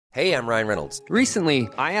Hey, I'm Ryan Reynolds. Recently,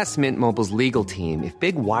 I asked Mint Mobile's legal team if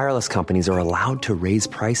big wireless companies are allowed to raise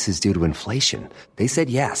prices due to inflation. They said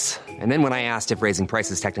yes. And then when I asked if raising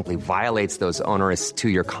prices technically violates those onerous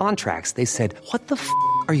two-year contracts, they said, "What the f***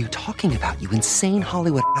 are you talking about, you insane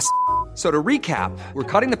Hollywood ass?" So to recap, we're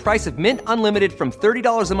cutting the price of Mint Unlimited from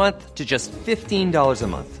 $30 a month to just $15 a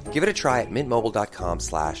month. Give it a try at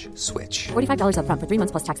mintmobile.com/switch. $45 up front for 3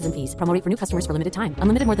 months plus taxes and fees. Promo rate for new customers for limited time.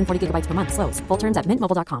 Unlimited more than 40 gigabytes per month. Slows full terms at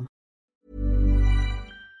mintmobile.com.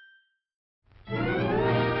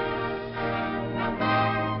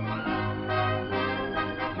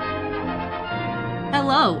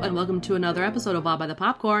 Hello, and welcome to another episode of Bob by the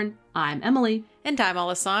Popcorn. I'm Emily. And I'm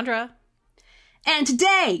Alessandra. And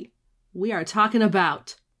today, we are talking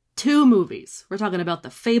about two movies. We're talking about The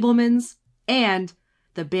Fabelmans and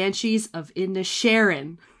The Banshees of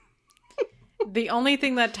Inisherin. The only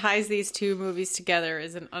thing that ties these two movies together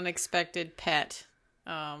is an unexpected pet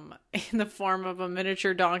in the form of a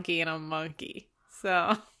miniature donkey and a monkey.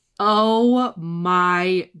 So, oh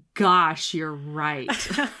my gosh, you're right.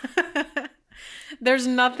 There's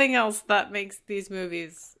nothing else that makes these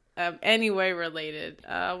movies any way related.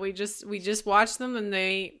 We just watched them, and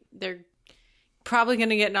they're probably going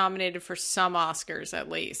to get nominated for some Oscars at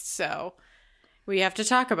least. So we have to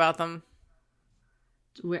talk about them.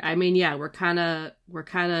 I mean, yeah, we're kind of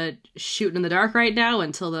shooting in the dark right now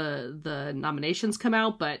until the nominations come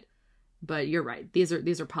out. But you're right; these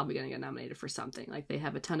are probably going to get nominated for something. Like, they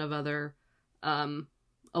have a ton of other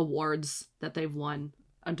awards that they've won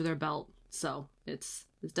under their belt. So it's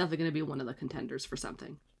definitely going to be one of the contenders for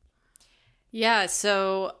something. Yeah,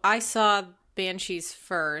 so I saw Banshees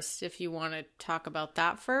first, if you want to talk about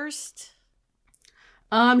that first.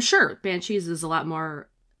 Sure. Banshees is a lot more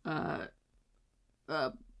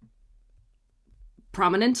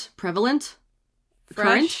prevalent,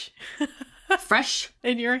 Fresh. current, fresh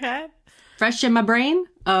In your head? fresh in my brain.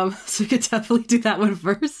 So we could definitely do that one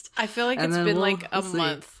first. I feel like it's been like a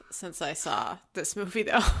month since I saw this movie,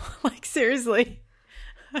 though. Like, seriously.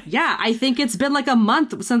 Yeah, I think it's been like a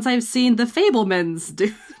month since I've seen The Fabelmans,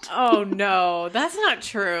 dude. Oh, no. That's not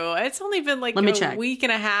true. It's only been like a week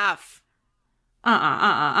and a half.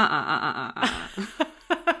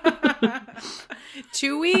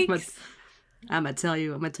 2 weeks? I'm gonna tell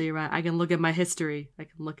you right. I can look at my history. I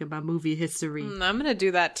can look at my movie history. I'm gonna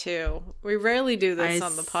do that too. We rarely do this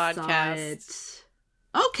on the podcast.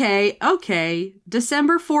 Okay.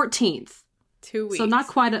 December 14th. 2 weeks. So not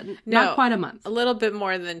quite a month. A little bit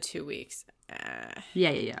more than 2 weeks.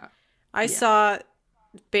 Yeah. I saw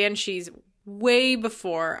Banshees way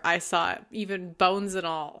before I saw even Bones and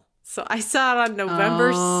All. So I saw it on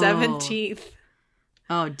November 17th.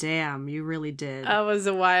 Oh, damn. You really did. That was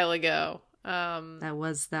a while ago. That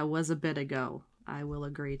was a bit ago. I will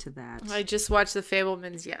agree to that. I just watched The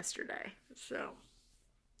Fabelmans yesterday. So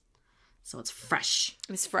it's fresh.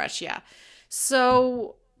 It's fresh, yeah.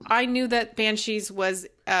 So I knew that Banshees was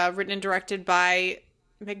written and directed by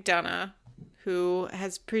McDonagh, who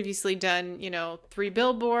has previously done, 3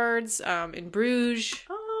 Billboards, in Bruges.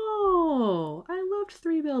 Oh, I loved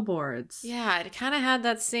 3 Billboards. Yeah, it kind of had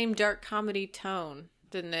that same dark comedy tone,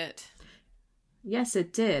 didn't it? Yes,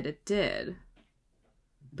 it did. It did.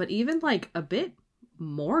 But even like a bit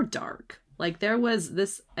more dark. Like, there was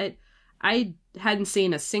this... I hadn't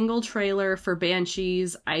seen a single trailer for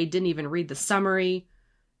Banshees. I didn't even read the summary.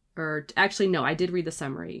 Or actually, no, I did read the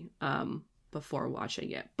summary before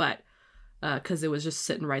watching it. But because it was just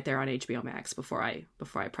sitting right there on HBO Max before I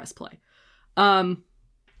press play. And,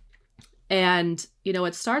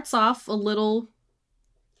 it starts off a little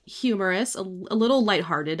humorous, a little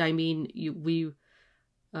lighthearted. I mean, we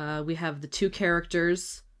have the two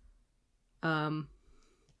characters. God,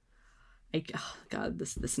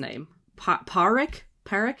 this name. Pádraic?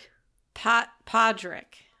 Pádraic.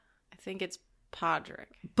 I think it's Pádraic.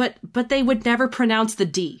 But they would never pronounce the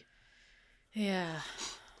D. Yeah.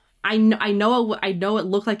 I know it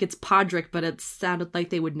looked like it's Pádraic, but it sounded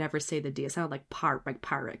like they would never say the D. It sounded like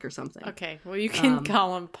Pádraic or something. Okay, well, you can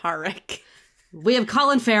call him Pádraic. We have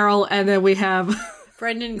Colin Farrell, and then we have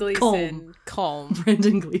Brendan Gleeson. Colm.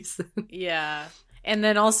 Brendan Gleeson. Yeah. And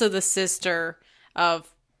then also the sister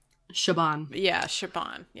of Siobhan. Yeah,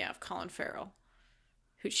 Siobhan. Yeah, of Colin Farrell.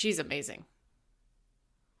 She's amazing.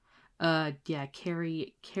 Yeah,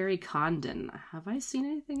 Carrie Condon. Have I seen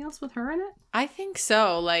anything else with her in it? I think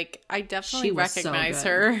so. Like, I definitely recognize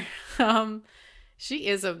her. She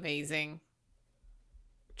is amazing.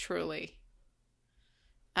 Truly.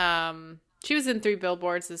 She was in 3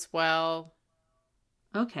 Billboards as well.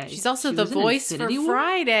 Okay. She's also the voice for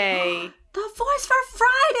Friday. The voice for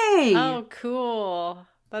Friday! Oh, cool.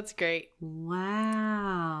 That's great.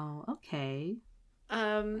 Wow.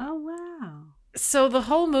 So the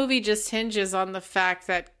whole movie just hinges on the fact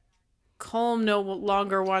that Colm no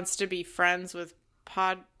longer wants to be friends with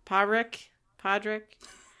Podrick.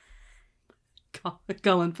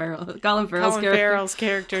 Colin Farrell's Colin character. Farrell's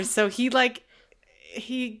character. So he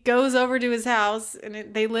goes over to his house,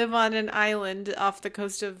 and they live on an island off the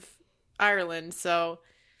coast of Ireland. So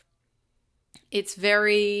it's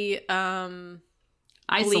very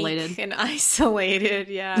Isolated. bleak and isolated.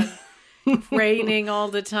 Yeah, raining all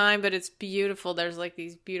the time, but it's beautiful. There's like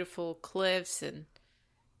these beautiful cliffs and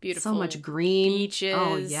beautiful So much green beaches.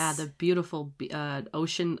 Oh yeah, the beautiful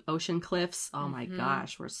ocean cliffs. Oh my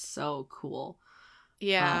gosh, were so cool.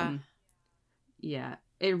 Yeah. Yeah,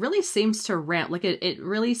 it really seems to ramp. Like it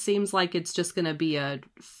really seems like it's just gonna be a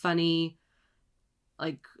funny,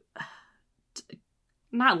 like,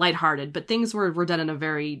 not lighthearted, but things were done in a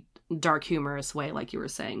very dark, humorous way, like you were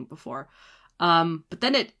saying before. But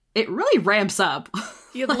then it really ramps up.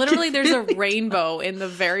 Yeah, Like, literally, it there's a really rainbow in the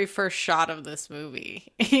very first shot of this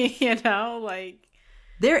movie. You know, like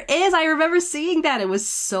there is. I remember seeing that. It was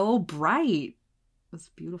so bright. It was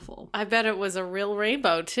beautiful. I bet it was a real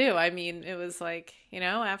rainbow too. I mean, it was like, you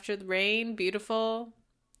know, after the rain, beautiful.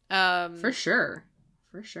 For sure.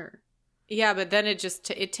 Yeah, but then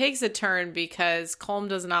it takes a turn because Colm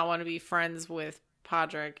does not want to be friends with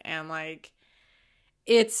Podrick, and like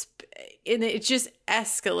it just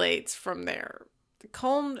escalates from there.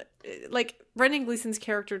 Colm, like Brendan Gleeson's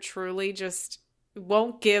character, truly just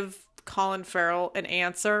won't give Colin Farrell an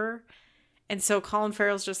answer, and so Colin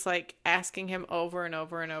Farrell's just like asking him over and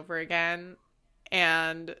over and over again,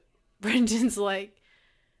 and Brendan's like,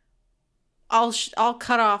 I'll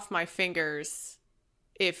cut off my fingers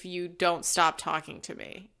if you don't stop talking to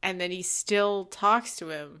me. And then he still talks to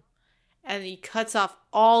him, and he cuts off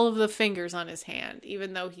all of the fingers on his hand,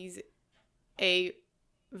 even though he's a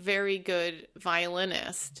very good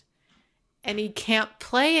violinist, and he can't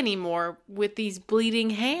play anymore with these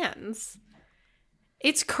bleeding hands.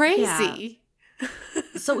 It's crazy. Yeah.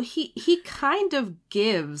 So he kind of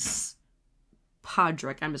gives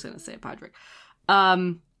Podrick, I'm just gonna say Podrick,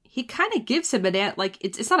 he kind of gives him like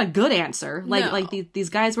it's not a good answer. Like No. like these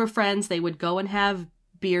guys were friends. They would go and have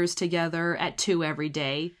beers together at 2 every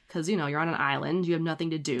day because, you know, you're on an island, you have nothing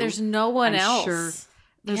to do. There's no one I'm else. sure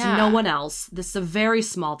there's Yeah. no one else. This is a very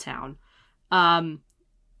small town,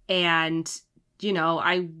 and you know,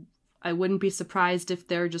 I wouldn't be surprised if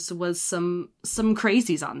there just was some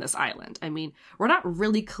crazies on this island. I mean, we're not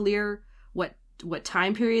really clear what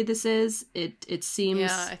time period this is. It seems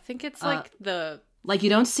Yeah, I think it's like the like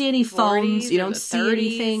you don't see any phones, 40s you or don't the see 30s.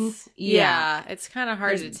 anything. Yeah, it's kind of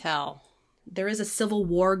hard to There's- tell. There is a civil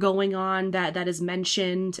war going on that is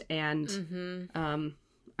mentioned, and Mm-hmm.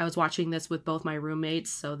 I was watching this with both my roommates,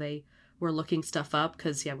 so they were looking stuff up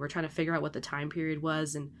because we're trying to figure out what the time period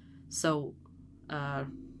was, and so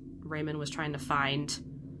Raymond was trying to find,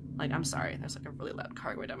 like, I'm sorry, there's like a really loud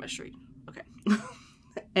car going down my street. Okay,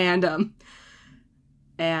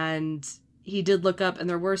 and he did look up, and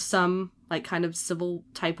there were some like kind of civil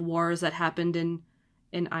type wars that happened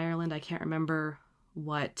in Ireland. I can't remember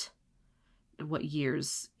what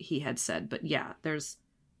years he had said, but yeah, it's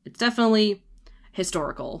definitely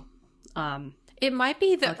historical. It might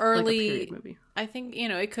be the like a early period movie. I think, you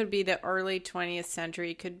know, it could be the early 20th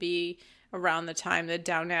century. It could be around the time that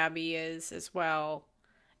Downton Abbey is as well,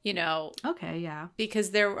 you know, Okay, yeah.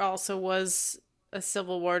 because there also was a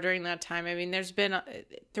civil war during that time. I mean, there's been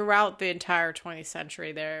throughout the entire 20th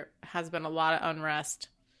century, there has been a lot of unrest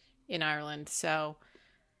in Ireland. So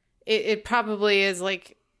it probably is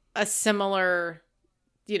like a similar,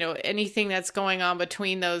 you know, anything that's going on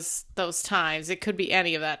between those times. It could be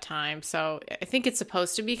any of that time. So I think it's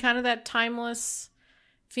supposed to be kind of that timeless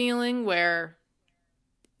feeling where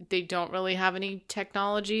they don't really have any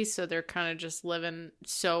technology, so they're kind of just living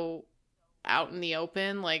so out in the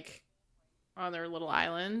open, like on their little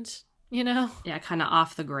island, you know? Yeah, kind of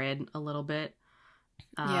off the grid a little bit.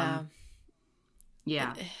 Yeah.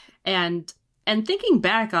 Yeah. And thinking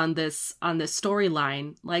back on this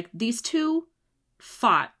storyline, like these two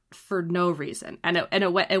fought for no reason, and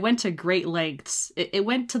it went to great lengths. It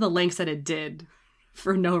went to the lengths that it did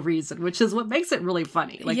for no reason, which is what makes it really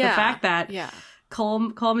funny. Like the fact that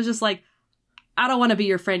Colm is just like, I don't want to be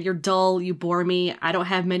your friend. You're dull. You bore me. I don't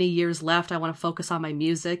have many years left. I want to focus on my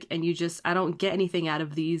music, and I don't get anything out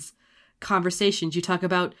of these conversations. You talk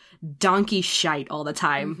about donkey shite all the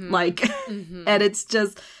time, like, and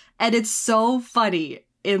it's so funny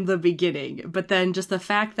in the beginning, but then just the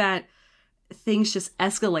fact that things just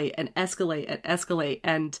escalate and escalate and escalate,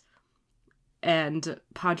 and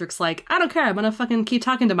Podrick's like, I don't care, I'm gonna fucking keep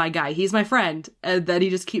talking to my guy, he's my friend, and then he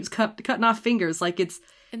just keeps cutting off fingers. Like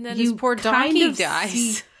And then you his poor kind donkey of dies.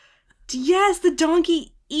 see- yes, the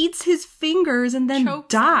donkey eats his fingers and then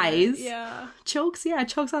Chokes on it, dies. yeah. Chokes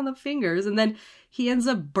on the fingers, and then he ends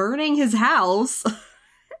up burning his house.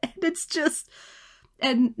 And it's just,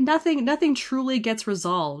 and nothing truly gets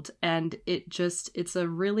resolved, and it's a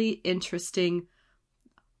really interesting,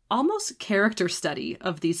 almost character study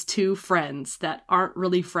of these two friends that aren't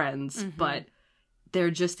really friends, but they're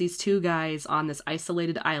just these two guys on this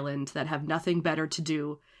isolated island that have nothing better to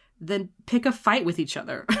do than pick a fight with each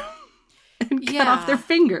other and cut off their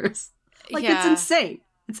fingers. Like, it's insane.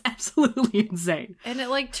 It's absolutely insane. And it,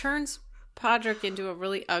 like, turns Podrick into a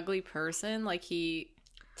really ugly person. Like, he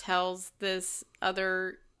tells this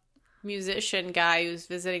other musician guy who's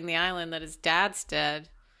visiting the island that his dad's dead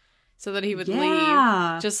so that he would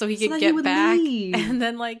leave, just so he could get back. Leave. And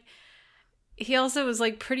then, like, he also was,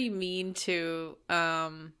 like, pretty mean to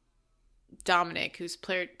Dominic, who's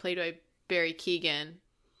played by Barry Keoghan.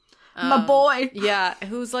 My boy! Yeah,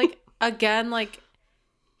 who's, like, again, like,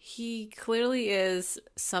 he clearly is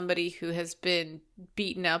somebody who has been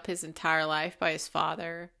beaten up his entire life by his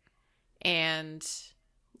father, and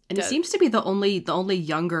he seems to be the only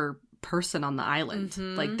younger person on the island.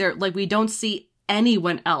 Like, we don't see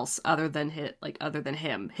anyone else other than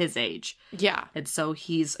him, his age. Yeah. And so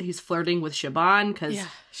he's flirting with Siobhan because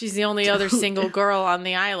she's the only other single girl on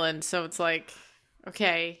the island, so it's like,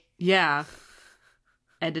 okay. Yeah.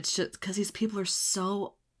 And it's just because these people are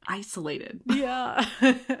so isolated. Yeah.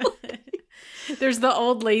 There's the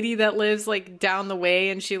old lady that lives, like, down the way,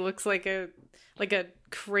 and she looks like a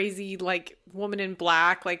crazy, like, woman in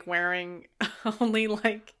black, like, wearing only,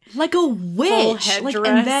 like a witch, full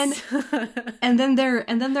headdress. Like, and then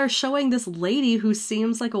they're showing this lady who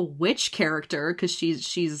seems like a witch character because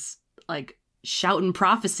she's like shouting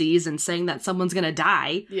prophecies and saying that someone's gonna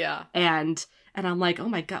die. Yeah. And I'm like, oh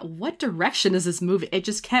my god, what direction is this movie? It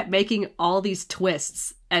just kept making all these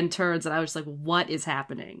twists and turns, and I was like, what is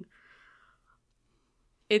happening?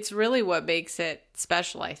 It's really what makes it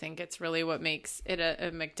special, I think. It's really what makes it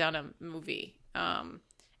a McDonagh movie.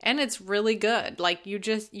 And it's really good. Like,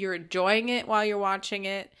 you're enjoying it while you're watching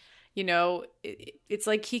it. You know, it's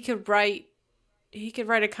like he could write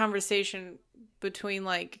a conversation between,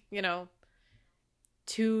 like, you know,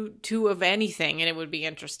 two of anything, and it would be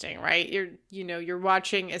interesting, right? You're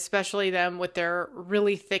watching, especially them with their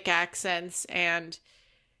really thick accents and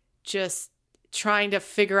just trying to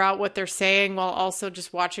figure out what they're saying while also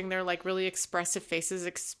just watching their, like, really expressive faces,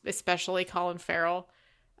 especially Colin Farrell.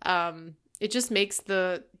 It just makes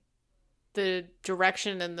the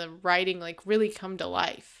direction and the writing, like, really come to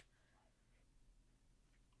life.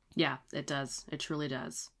 Yeah, it does. It truly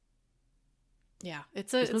does. Yeah,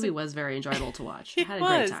 this movie was very enjoyable to watch. I had a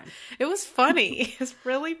great time. It was funny. It was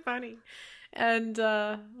really funny, and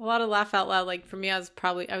a lot of laugh out loud. Like, for me, I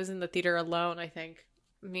was in the theater alone, I think.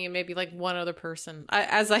 Me and maybe, like, one other person.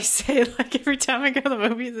 As I say, like, every time I go to the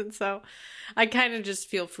movies, and so I kind of just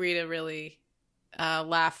feel free to really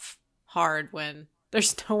laugh hard when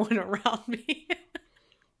there's no one around me.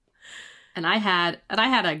 And I had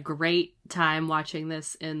a great time watching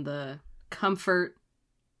this in the comfort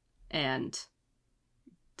and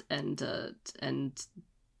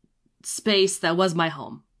space that was my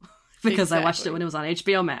home, because I watched it when it was on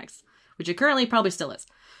HBO Max, which it currently probably still is.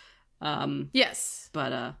 Yes,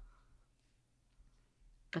 but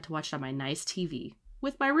got to watch it on my nice TV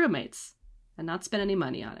with my roommates and not spend any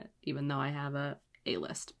money on it, even though I have a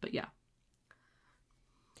A-list. But yeah.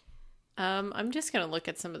 I'm just gonna look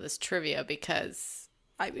at some of this trivia because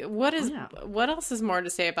what else is more to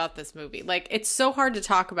say about this movie? Like, it's so hard to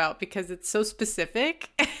talk about because it's so specific.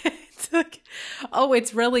 It's like, oh,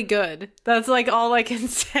 it's really good. That's, like, all I can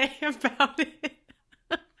say about it.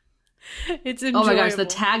 It's enjoyable. Oh my gosh, the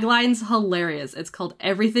tagline's hilarious. It's called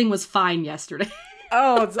 "Everything Was Fine Yesterday."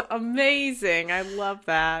 Oh, it's amazing. I love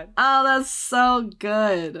that. Oh, that's so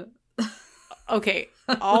good. Okay,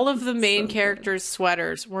 all of the main characters'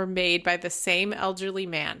 sweaters were made by the same elderly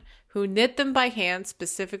man who knit them by hand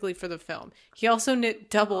specifically for the film. He also knit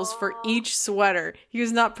doubles for each sweater. He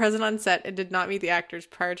was not present on set and did not meet the actors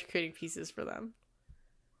prior to creating pieces for them.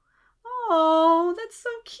 Oh, that's so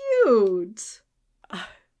cute.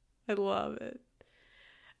 I love it.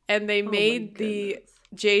 And they made the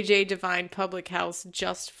J.J. Divine Public House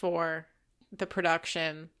just for the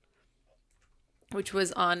production, which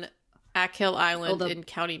was on Achill Island in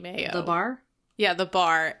County Mayo. The bar? Yeah, the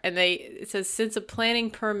bar. And it says, since a planning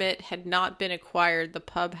permit had not been acquired, the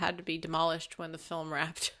pub had to be demolished when the film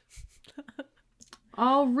wrapped.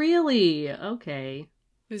 Oh, really? Okay.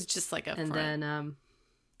 It was just like a and front. then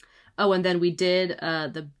and then we did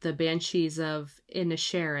the Banshees of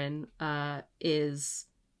Inisherin is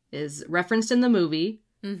is referenced in the movie.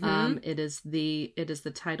 Mm-hmm. It is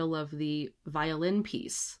the title of the violin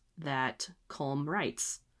piece that Colm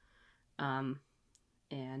writes. And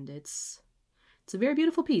it's a very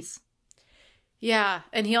beautiful piece. Yeah,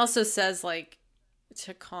 and he also says like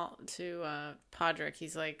to Podrick,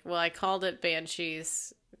 he's like, well, I called it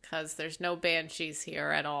Banshees because there's no Banshees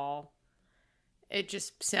here at all. It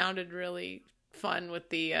just sounded really fun with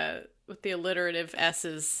the alliterative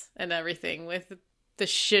S's and everything, with the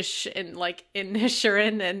shish and like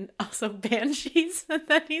Inisherin and also Banshees. And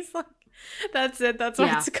then he's like, that's it. That's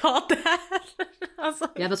why it's called that. I was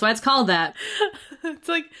like, yeah, that's why it's called that. It's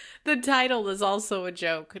like the title is also a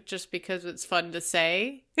joke just because it's fun to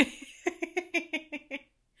say.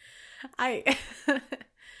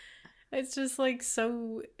 It's just like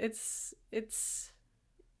so. It's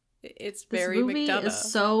very this movie McDonough.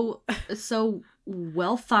 Is so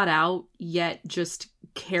well thought out, yet just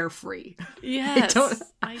carefree. Yes,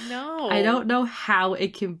 I know. I don't know how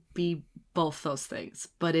it can be both those things,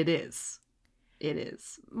 but it is. It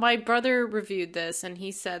is. My brother reviewed this, and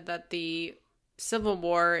he said that the Civil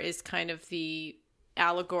War is kind of the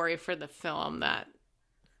allegory for the film, that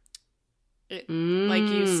like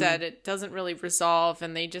you said, it doesn't really resolve,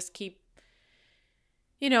 and they just keep,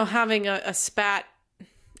 having a spat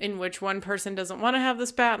in which one person doesn't want to have the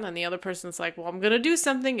spat, and then the other person's like, well, I'm going to do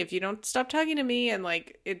something if you don't stop talking to me. And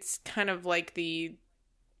like, it's kind of like it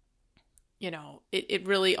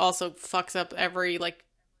really also fucks up every like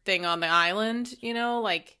thing on the island,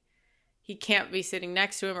 like he can't be sitting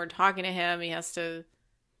next to him or talking to him. He has to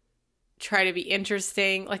try to be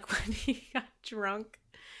interesting. Like when he got drunk.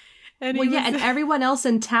 And and everyone else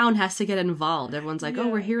in town has to get involved. Everyone's like, "Oh,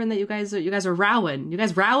 we're hearing that you guys are rowing. You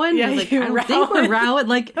guys rowing?" Yeah, like, I don't think we're rowing.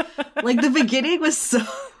 Like the beginning was so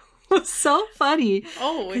funny.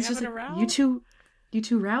 Oh, we're having just a like, row? You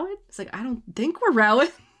two rowing? It's like, I don't think we're rowing.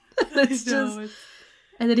 It's just,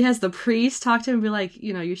 and then he has the priest talk to him and be like,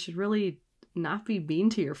 you should really not be mean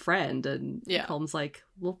to your friend. And Colm's like,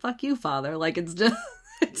 well, fuck you, father. Like it's just,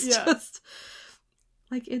 just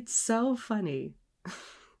like, it's so funny.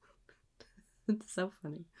 It's so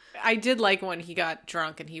funny. I did like when he got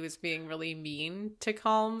drunk and he was being really mean to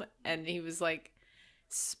Colm, and he was like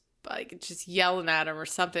just yelling at him or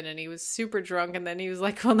something, and he was super drunk, and then he was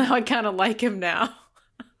like, well, now I kind of like him now.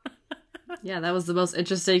 Yeah, that was the most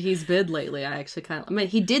interesting he's been lately.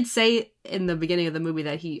 He did say in the beginning of the movie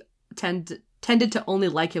that he tended to only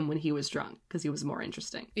like him when he was drunk because he was more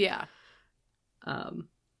interesting. Yeah.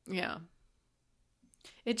 Yeah.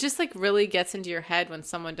 It just like really gets into your head when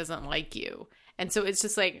someone doesn't like you. And so it's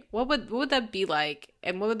just like, what would that be like?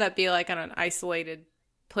 And what would that be like on an isolated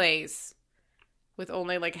place with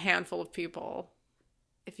only like a handful of people?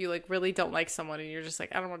 If you like really don't like someone and you're just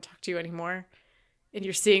like, I don't want to talk to you anymore. And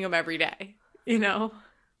you're seeing them every day, Well,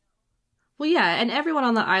 yeah, and everyone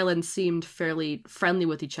on the island seemed fairly friendly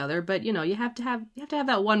with each other, but you have to have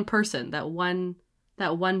that one person, that one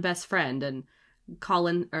best friend. And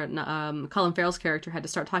Colin Farrell's character had to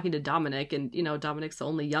start talking to Dominic, and Dominic's the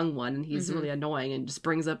only young one, and he's really annoying and just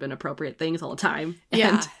brings up inappropriate things all the time.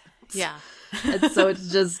 Yeah, and so it's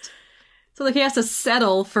just like he has to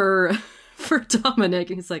settle for Dominic,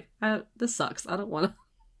 and he's like, this sucks. I don't want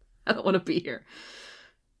to be here.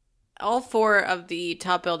 All four of the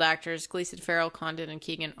top billed actors, Gleeson, Farrell, Condon, and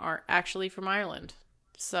Keegan, are actually from Ireland,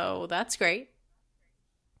 so that's great.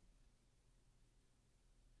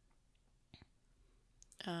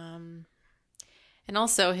 And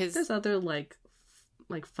also there's other like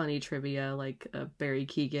funny trivia, like Barry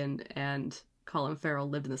Keoghan and Colin Farrell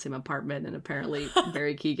lived in the same apartment, and apparently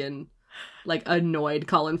Barry Keoghan like annoyed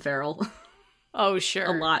Colin Farrell. Oh, sure.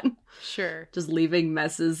 A lot. Sure. Just leaving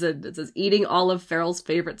messes, and it says eating all of Farrell's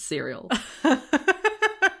favorite cereal.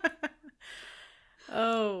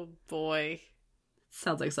 Oh boy.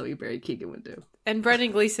 Sounds like something Barry Keoghan would do. And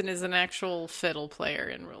Brendan Gleeson is an actual fiddle player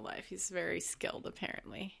in real life. He's very skilled,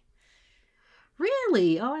 apparently.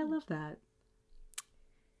 Really? Oh, I love that.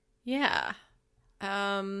 Yeah.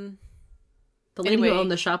 The lady who owned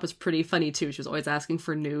the shop was pretty funny too. She was always asking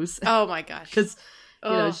for news. Oh my gosh. Because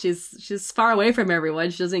she's far away from everyone.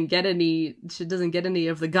 She doesn't get any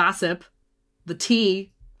of the gossip, the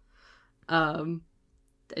tea. And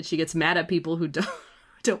she gets mad at people who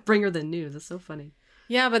don't bring her the news. It's so funny.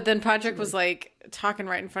 Yeah, but then Podrick was like talking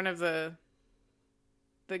right in front of the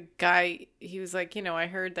guy. He was like, I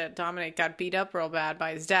heard that Dominic got beat up real bad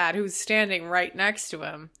by his dad, who's standing right next to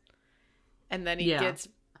him. And then he gets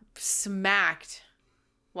smacked.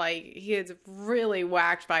 Like, he gets really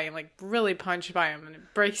whacked by him, like really punched by him, and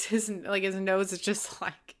it breaks his nose is just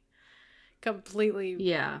like completely.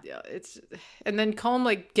 Yeah. It's and then Colm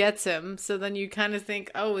like gets him, so then you kind of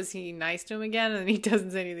think, oh, is he nice to him again? And he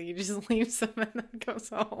doesn't say anything. He just leaves him and then goes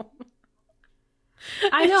home.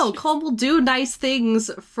 I know Colm will do nice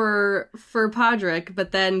things for Podrick,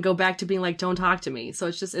 but then go back to being like, "Don't talk to me." So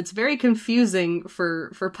it's very confusing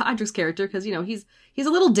for Podrick's character because he's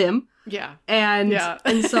a little dim, Yeah, and Yeah.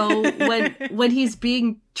 and so when he's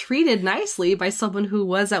being treated nicely by someone who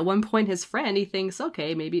was at one point his friend, he thinks,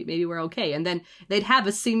 "Okay, maybe we're okay," and then they'd have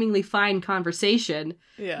a seemingly fine conversation.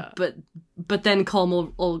 yeah. But then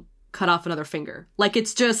Colm will cut off another finger. Like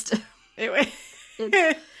it's just Anyway.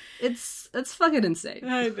 it's fucking insane.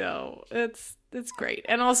 I know. It's great.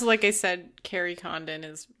 And also, like I said, Carrie Condon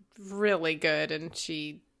is really good, and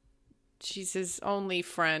she's his only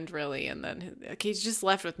friend, really, and then he's just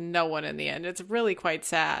left with no one in the end. It's really quite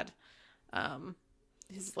sad.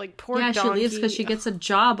 His like poor donkey. She leaves because she gets a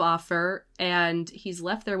job offer, and he's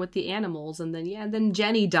left there with the animals, and then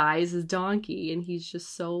Jenny dies, his donkey, and he's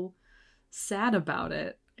just so sad about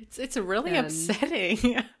it. It's really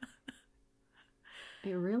upsetting.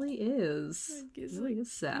 It really is. It really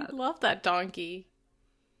is sad. I love that donkey.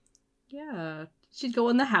 Yeah. She'd go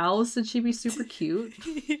in the house and she'd be super cute.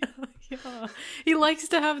 Yeah. He likes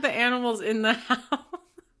to have the animals in the house.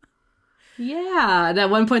 Yeah. And at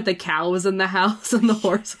one point the cow was in the house and the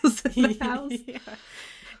horse was in the house. Yeah.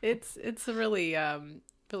 It's really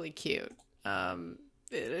really cute.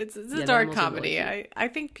 It's a dark comedy. Really I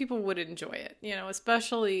think people would enjoy it,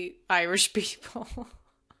 especially Irish people.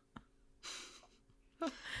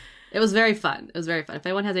 It was very fun. It was very fun. If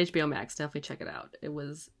anyone has HBO Max, definitely check it out. It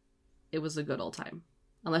was a good old time.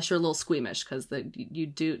 Unless you're a little squeamish, because you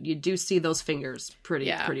do see those fingers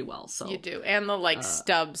pretty well. So you do, and the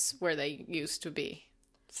stubs where they used to be.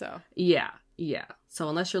 So yeah. So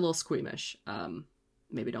unless you're a little squeamish,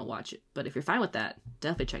 maybe don't watch it. But if you're fine with that,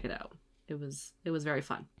 definitely check it out. It was very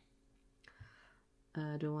fun. Do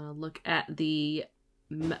I want to look at the?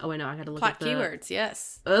 Oh wait, no, I got to look plot at the keywords.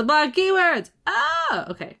 Yes, plot keywords. Ah,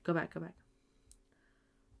 okay, go back.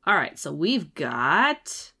 All right, so we've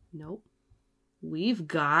got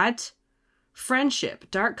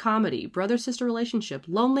friendship, dark comedy, brother-sister relationship,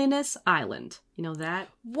 loneliness, island. You know that?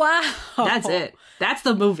 Wow, that's it. That's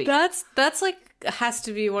the movie. That's like has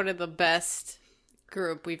to be one of the best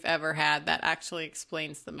group we've ever had that actually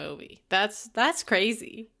explains the movie. That's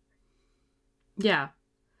crazy. Yeah.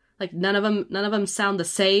 Like none of them sound the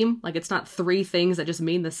same. Like it's not three things that just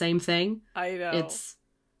mean the same thing. I know.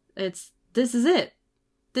 It's this is it.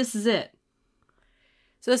 This is it.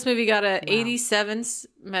 So this movie got a 87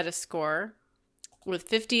 Metascore with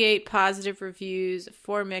 58 positive reviews,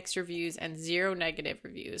 4 mixed reviews, and 0 negative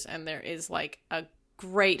reviews. And there is like a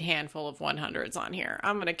great handful of 100s on here.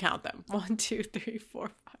 I'm going to count them. 1, 2, 3, 4,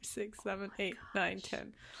 5, 6, 7, 8, 9,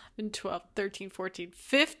 10, 11, 12, 13, 14,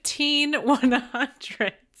 15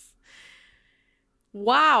 100s.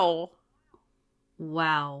 Wow.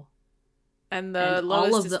 And the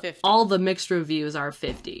lowest is 50. All the mixed reviews are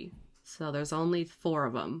 50. So there's only 4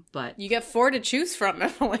 of them, but you get 4 to choose from,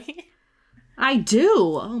 Emily. I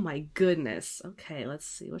do. Oh my goodness. Okay, let's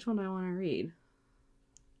see. Which one do I want to read?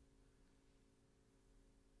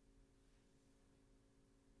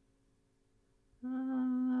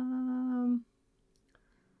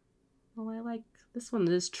 Well, I like this one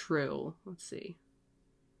is true. Let's see.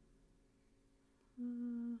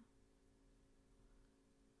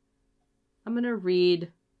 I'm gonna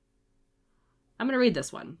read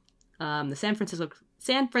this one. The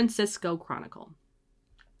San Francisco Chronicle.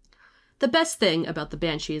 The best thing about the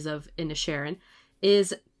Banshees of Inisherin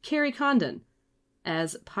is Carrie Condon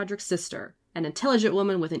as Podrick's sister, an intelligent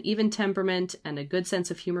woman with an even temperament and a good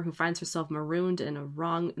sense of humor who finds herself marooned in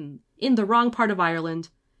the wrong part of Ireland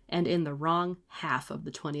and in the wrong half of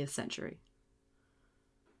the 20th century.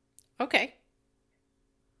 Okay.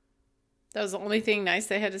 That was the only thing nice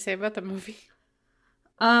they had to say about the movie.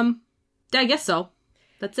 I guess so.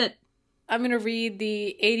 That's it. I'm going to read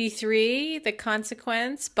the 83, The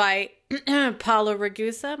Consequence by Paulo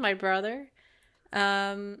Ragusa, my brother.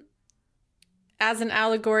 As an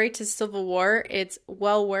allegory to Civil War, it's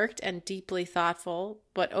well-worked and deeply thoughtful,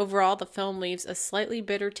 but overall the film leaves a slightly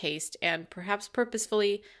bitter taste and, perhaps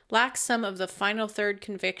purposefully, lacks some of the final third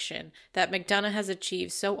conviction that McDonagh has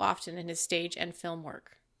achieved so often in his stage and film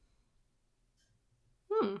work.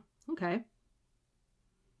 Okay.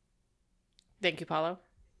 Thank you, Paulo.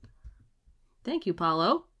 Thank you,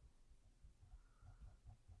 Paulo.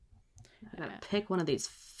 I gotta pick one of these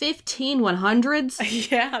 15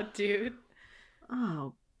 100s. Yeah, dude.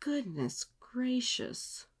 Oh, goodness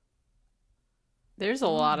gracious. There's a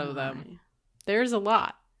lot of them. There's a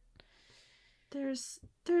lot. There's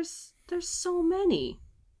There's so many.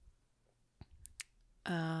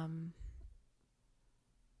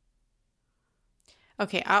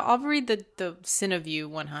 Okay, I'll read the Cineview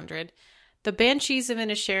 100. The Banshees of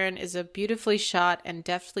Inisherin is a beautifully shot and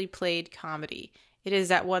deftly played comedy. It is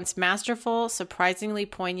at once masterful, surprisingly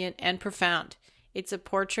poignant, and profound. It's a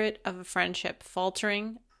portrait of a friendship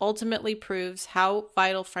faltering, ultimately proves how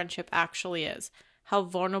vital friendship actually is, how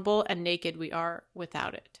vulnerable and naked we are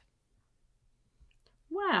without it.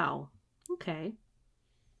 Wow. Okay.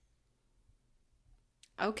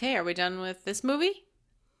 Okay, are we done with this movie?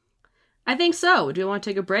 I think so. Do you want to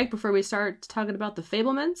take a break before we start talking about the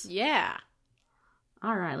Fablemans? Yeah.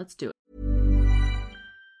 All right, let's do it.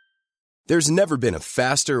 There's never been a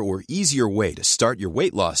faster or easier way to start your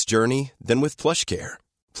weight loss journey than with PlushCare.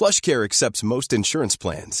 PlushCare accepts most insurance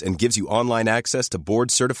plans and gives you online access to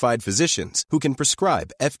board-certified physicians who can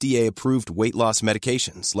prescribe FDA-approved weight loss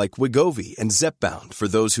medications like Wegovy and Zepbound for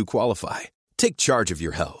those who qualify. Take charge of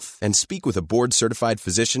your health and speak with a board-certified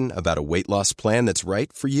physician about a weight loss plan that's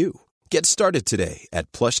right for you. Get started today at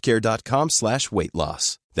plushcare.com/weight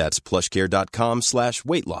loss. That's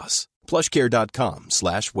plushcare.com/weight loss.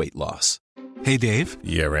 plushcare.com/weight loss. Hey, Dave.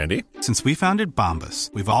 Yeah, Randy. Since we founded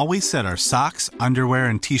Bombas, we've always said our socks, underwear,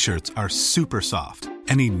 and T-shirts are super soft.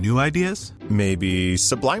 Any new ideas? Maybe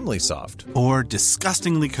sublimely soft. Or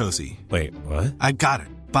disgustingly cozy. Wait, what? I got it.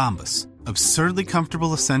 Bombas. Absurdly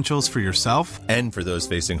comfortable essentials for yourself And for those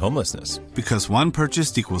facing homelessness. because one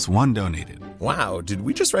purchased equals one donated. Wow, did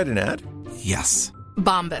we just write an ad? Yes.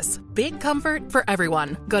 Bombas. Big comfort for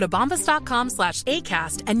everyone. Go to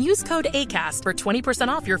bombas.com/ACAST and use code ACAST for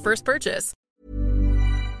 20% off your first purchase.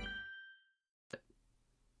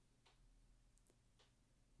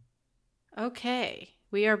 Okay,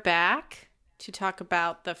 we are back to talk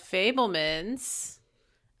about The Fablemans.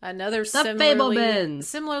 Another Fablemans.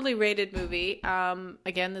 similarly rated movie.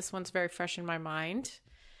 Again, this one's very fresh in my mind.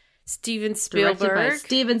 Steven Directed by Spielberg.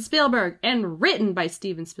 Steven Spielberg and written by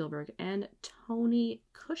Steven Spielberg and Tony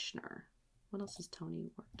Kushner. What else has Tony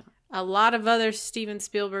worked on? A lot of other Steven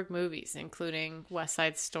Spielberg movies, including West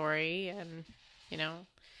Side Story and,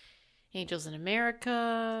 Angels in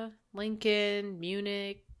America, Lincoln,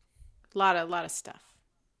 Munich. A lot of stuff.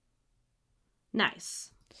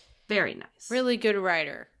 Nice. Very nice. Really good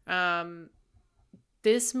writer.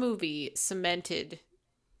 This movie cemented,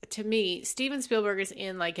 to me, Steven Spielberg is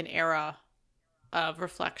in like an era of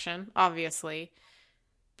reflection, obviously,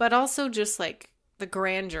 but also just like the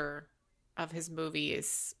grandeur of his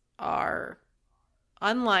movies are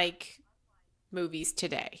unlike movies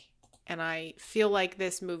today. And I feel like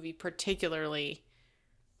this movie particularly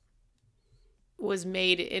was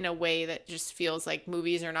made in a way that just feels like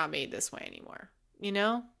movies are not made this way anymore, you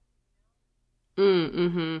know?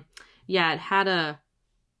 Mm-hmm. Yeah, it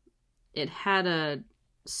had a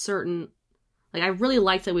certain, like, I really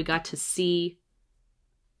liked that we got to see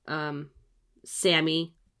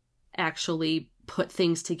Sammy actually put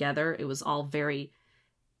things together. It was all very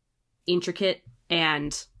intricate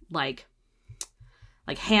and like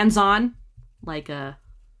hands-on, like I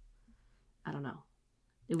don't know.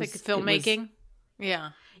 It Like was filmmaking? Yeah.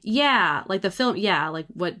 Yeah, like the film. Yeah, like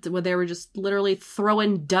what they were just literally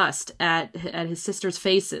throwing dust at his sister's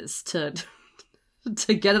faces to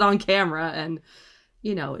to get it on camera, and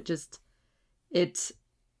it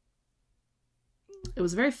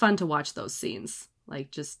was very fun to watch those scenes.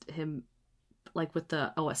 Like just him, like with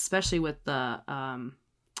especially with the one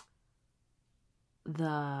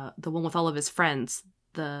with all of his friends,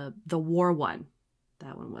 the war one.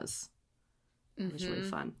 That one was. It was really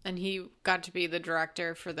fun. And he got to be the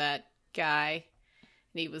director for that guy.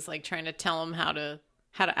 And he was like trying to tell him how to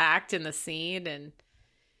act in the scene, and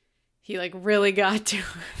he like really got to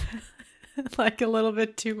it like a little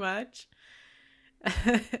bit too much.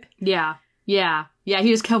 Yeah. He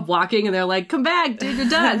just kept walking and they're like, "Come back, dude, you're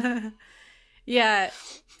done." Yeah.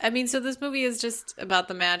 I mean, so this movie is just about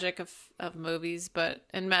the magic of movies,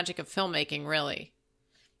 and magic of filmmaking, really.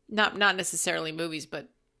 Not necessarily movies, but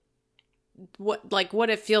what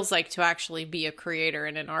it feels like to actually be a creator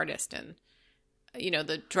and an artist, and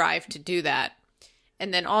the drive to do that.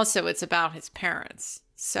 And then also it's about his parents.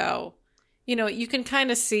 So, you can kind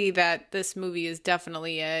of see that this movie is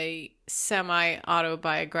definitely a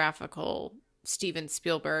semi-autobiographical Steven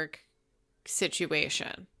Spielberg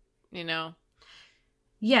situation,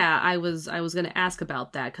 Yeah, I was going to ask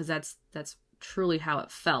about that, because that's truly how it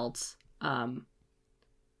felt.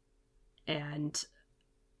 And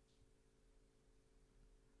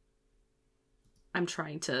I'm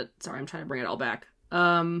trying to bring it all back.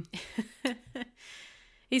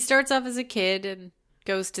 He starts off as a kid and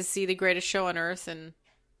goes to see The Greatest Show on Earth and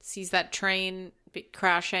sees that train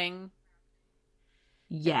crashing.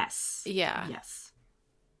 Yes. Yeah. Yes.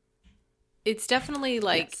 It's definitely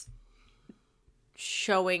like Yes.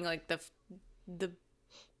 showing like the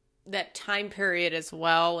that time period as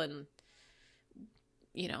well, and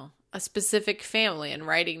you know, a specific family, and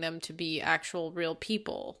writing them to be actual real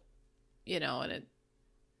people, you know, and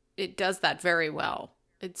it does that very well.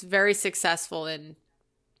 It's very successful in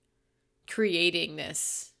creating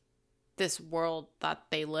this world that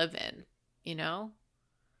they live in, you know?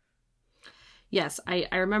 Yes, I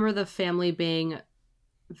remember the family being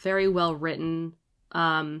very well written.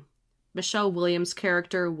 Michelle Williams'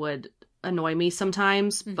 character would annoy me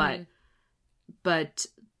sometimes, but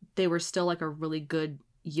they were still like a really good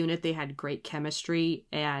unit. They had great chemistry,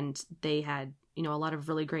 and they had, you know, a lot of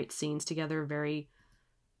really great scenes together, very,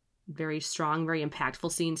 very strong, very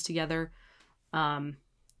impactful scenes together.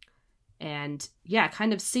 And yeah,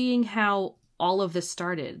 kind of seeing how all of this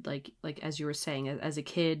started, like as you were saying, as a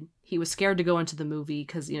kid, he was scared to go into the movie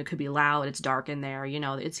because, you know, it could be loud, it's dark in there, you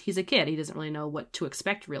know, he's a kid, he doesn't really know what to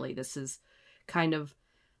expect, really. This is kind of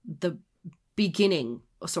the beginning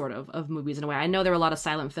sort of movies in a way. I know there were a lot of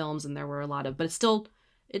silent films, and there were a lot of, but it's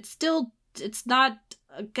not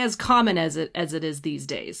as common as it is these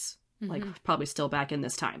days. Like probably still back in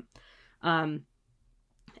this time. And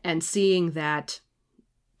seeing that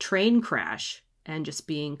train crash and just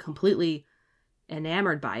being completely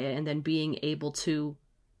enamored by it, and then being able to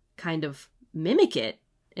kind of mimic it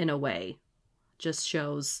in a way, just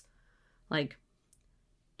shows like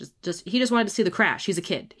just he just wanted to see the crash. He's a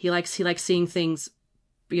kid. He likes seeing things,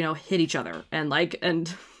 you know, hit each other and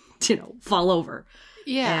you know, fall over.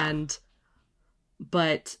 Yeah.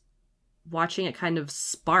 But watching it kind of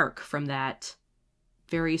spark from that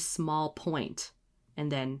very small point,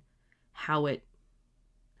 and then how it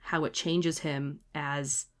changes him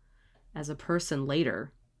as a person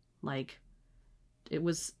later, like it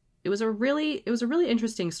was a really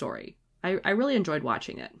interesting story. I really enjoyed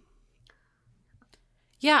watching it.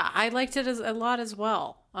 Yeah, I liked it a lot as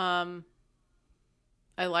well. I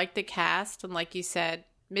liked the cast, and like you said,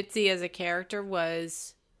 Mitzi as a character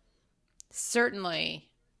was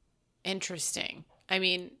certainly interesting. I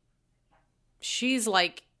mean, she's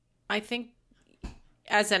like, I think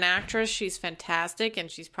as an actress, she's fantastic,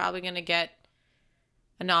 and she's probably going to get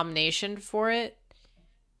a nomination for it.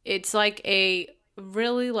 It's like a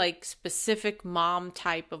really like specific mom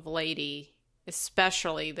type of lady,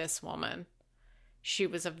 especially this woman. She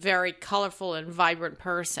was a very colorful and vibrant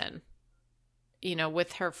person, you know,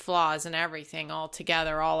 with her flaws and everything all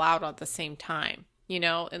together, all out at the same time, you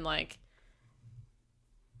know, and like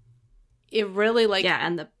it really like, yeah,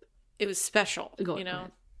 and it was special, you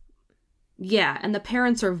know? Yeah, and the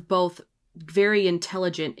parents are both very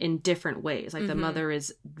intelligent in different ways. Like the mother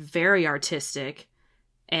is very artistic,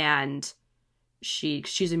 and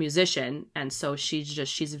she's a musician, and so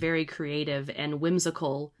she's very creative and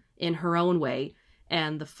whimsical in her own way.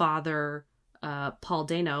 And the father, Paul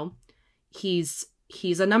Dano, he's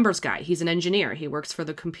a numbers guy. He's an engineer. He works for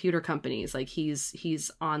the computer companies. Like he's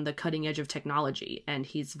on the cutting edge of technology, and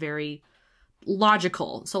he's very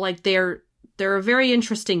logical. So like they're a very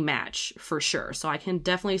interesting match for sure. So I can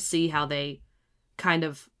definitely see how they kind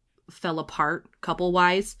of fell apart couple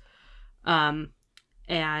wise.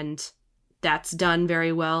 And that's done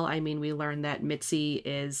very well. I mean, we learned that Mitzi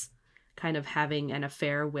is kind of having an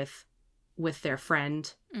affair with their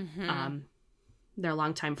friend, their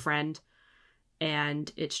longtime friend.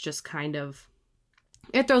 And it's just kind of,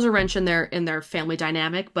 it throws a wrench in their family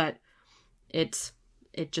dynamic, but it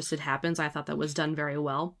happens. I thought that was done very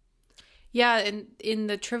well. Yeah, and in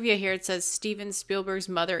the trivia here, it says Steven Spielberg's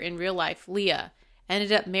mother in real life, Leah,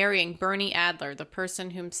 ended up marrying Bernie Adler, the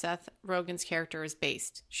person whom Seth Rogen's character is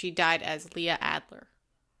based. She died as Leah Adler.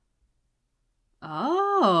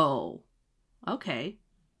 Oh, okay.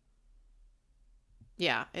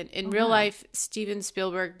 Yeah, in real life, Steven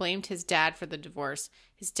Spielberg blamed his dad for the divorce.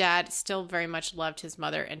 His dad still very much loved his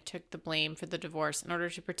mother and took the blame for the divorce in order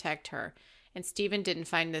to protect her. And Steven didn't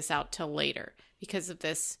find this out till later. Because of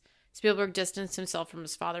this, Spielberg distanced himself from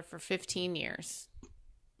his father for 15 years.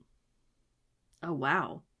 Oh,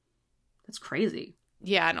 wow. That's crazy.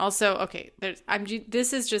 Yeah, and also, okay,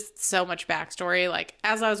 this is just so much backstory. Like,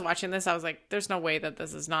 as I was watching this, I was like, there's no way that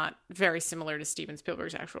this is not very similar to Steven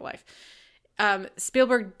Spielberg's actual life.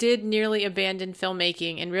 Spielberg did nearly abandon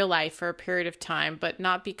filmmaking in real life for a period of time, but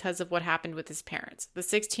not because of what happened with his parents. The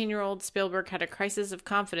 16-year-old Spielberg had a crisis of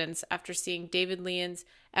confidence after seeing David Lean's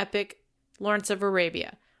epic Lawrence of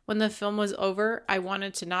Arabia. When the film was over, I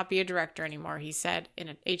wanted to not be a director anymore, he said in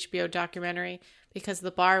an HBO documentary, because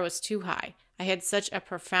the bar was too high. I had such a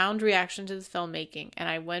profound reaction to the filmmaking, and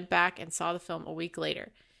I went back and saw the film a week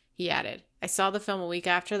later. He added, I saw the film a week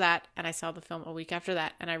after that, and I saw the film a week after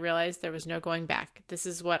that, and I realized there was no going back. This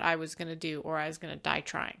is what I was going to do, or I was going to die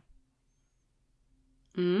trying.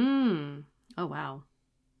 Oh, wow.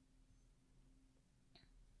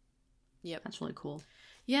 Yep. That's really cool.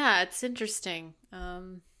 Yeah, it's interesting.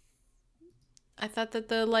 I thought that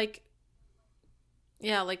the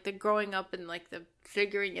the growing up and like the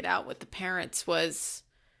figuring it out with the parents was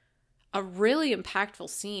a really impactful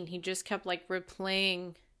scene. He just kept like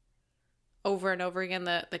replaying over and over again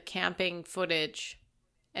the camping footage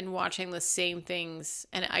and watching the same things.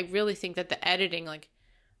 And I really think that the editing like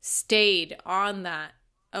stayed on that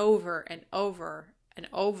over and over and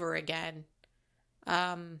over again.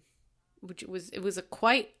 It was a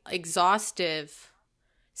quite exhaustive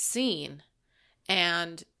scene,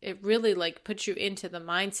 and it really like puts you into the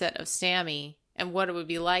mindset of Sammy and what it would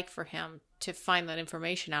be like for him to find that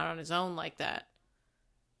information out on his own like that.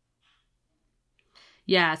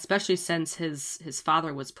 Yeah, especially since his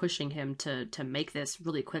father was pushing him to make this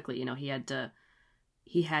really quickly. You know, he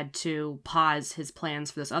had to pause his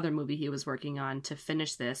plans for this other movie he was working on to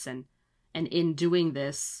finish this, and in doing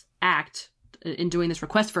this in doing this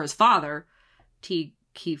request for his father, he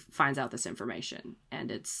finds out this information,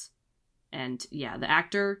 and yeah, the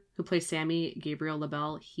actor who plays Sammy, Gabriel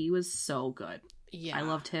LaBelle, he was so good. Yeah, I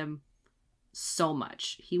loved him so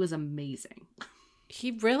much. He was amazing.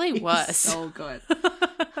 He really was so good.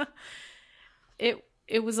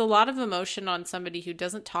 It was a lot of emotion on somebody who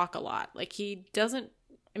doesn't talk a lot. Like he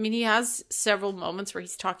has several moments where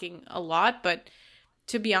he's talking a lot, but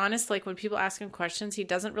to be honest, like when people ask him questions, he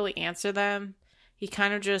doesn't really answer them. He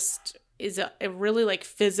kind of just is a really like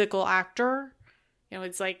physical actor. You know,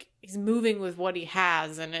 it's like he's moving with what he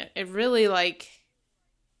has, and it really like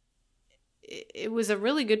it was a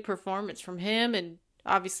really good performance from him, and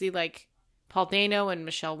obviously like Paul Dano and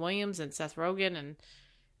Michelle Williams and Seth Rogen,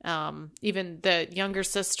 and even the younger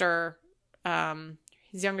sister,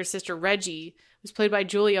 his younger sister Reggie was played by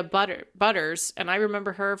Julia Butters, and I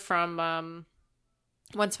remember her from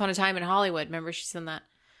Once Upon a Time in Hollywood. Remember, she's in that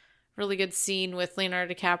really good scene with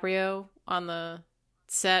Leonardo DiCaprio on the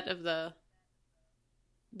set of the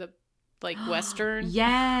like Western.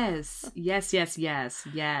 Yes.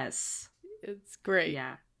 It's great.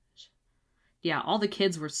 Yeah, all the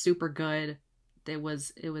kids were super good. It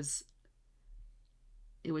was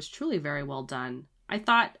truly very well done. I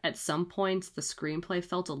thought at some points the screenplay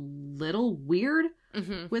felt a little weird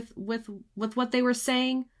with what they were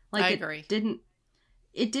saying. Like, I agree.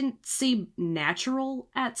 It didn't seem natural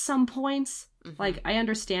at some points. Like, I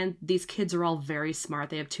understand these kids are all very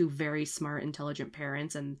smart. They have two very smart, intelligent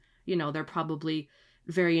parents, and you know, they're probably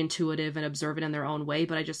very intuitive and observant in their own way,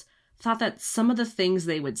 but I just thought that some of the things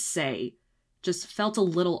they would say just felt a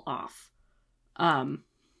little off. But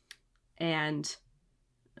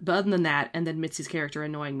other than that, and then Mitzi's character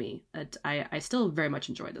annoying me, I still very much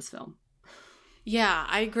enjoyed this film. Yeah,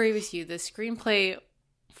 I agree with you. The screenplay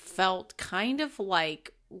felt kind of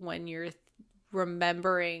like when you're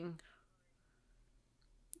remembering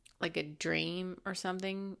like a dream or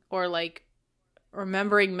something, or like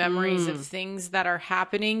remembering memories of things that are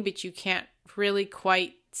happening, but you can't really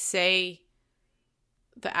quite say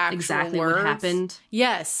the actual exactly words. What happened.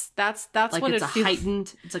 Yes, that's like what it's it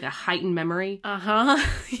feels. It's like a heightened memory.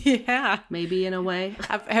 Yeah, maybe in a way.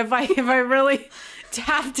 Have I really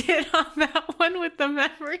tapped in on that one with the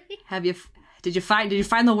memory? Did you find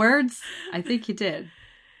the words? I think you did.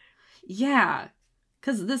 Yeah,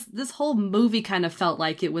 because this whole movie kind of felt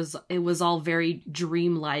like it was all very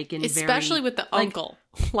dreamlike, and especially with the uncle,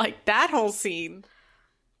 like that whole scene.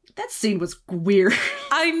 That scene was weird.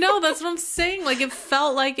 I know, that's what I'm saying. Like, it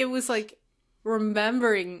felt like it was like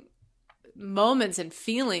remembering moments and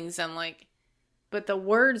feelings, and like, but the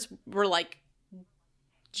words were like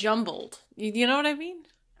jumbled. You know what I mean?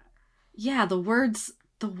 Yeah, the words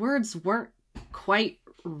weren't quite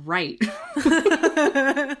right.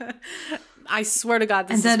 I swear to God,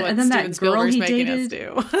 this is what Steven Spielberg's making us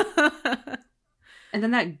do. And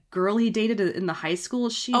then that girl he dated in the high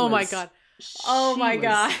school, my God. Oh my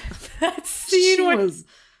God. That scene was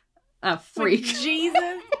a freak. Jesus.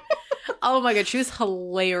 Oh my God. She was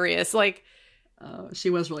hilarious. Like, she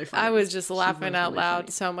was really funny. I was just laughing out loud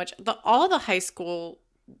so much. All the high school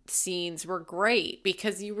scenes were great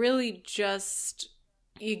because you really just,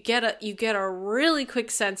 you get a really quick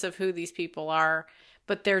sense of who these people are,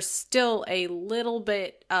 but there's still a little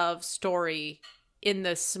bit of story in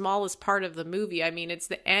the smallest part of the movie. I mean, it's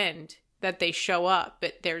the end. that they show up,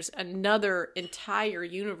 but there's another entire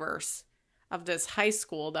universe of this high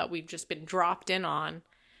school that we've just been dropped in on,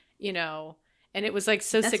 you know, and it was like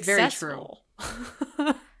so That's successful. very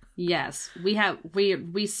true. Yes,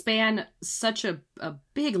 we span such a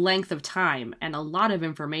big length of time, and a lot of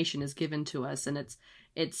information is given to us, and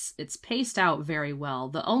it's paced out very well.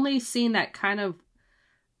 The only scene that kind of,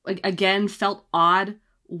 again, felt odd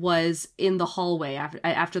was in the hallway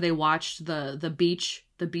after they watched the beach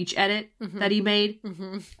edit that he made.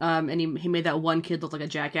 And he made that one kid look like a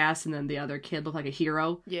jackass, and then the other kid look like a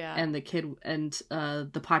hero. Yeah. And the kid and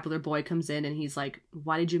the popular boy comes in, and he's like,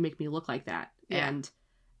 "Why did you make me look like that?" Yeah. And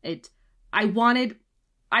I wanted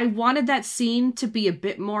that scene to be a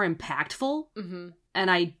bit more impactful, and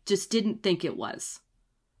I just didn't think it was.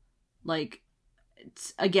 Like,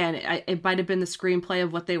 again, it might have been the screenplay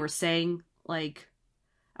of what they were saying. Like,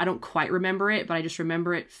 I don't quite remember it, but I just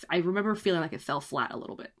remember it. I remember feeling like it fell flat a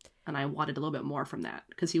little bit, and I wanted a little bit more from that,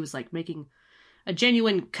 because he was like making a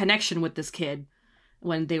genuine connection with this kid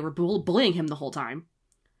when they were bullying him the whole time,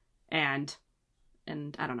 and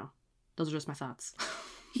I don't know. Those are just my thoughts.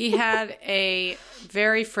 He had a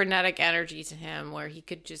very frenetic energy to him where he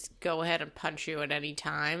could just go ahead and punch you at any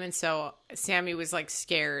time. And so Sammy was like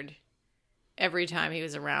scared every time he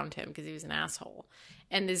was around him because he was an asshole.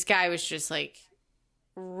 And this guy was just like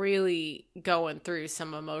really going through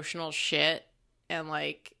some emotional shit. And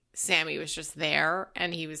like Sammy was just there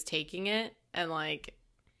and he was taking it. And like,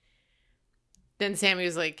 then Sammy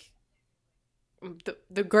was like,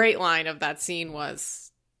 the great line of that scene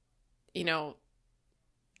was, you know,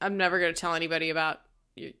 I'm never going to tell anybody about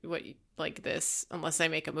what you, like this unless I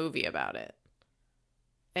make a movie about it.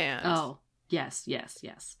 And oh, yes.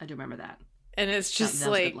 I do remember that. And it's just that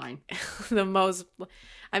was a like good line. the most,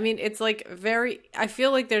 I mean, it's like I feel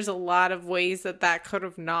like there's a lot of ways that could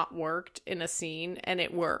have not worked in a scene, and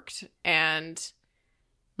it worked. And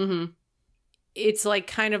it's like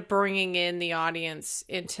kind of bringing in the audience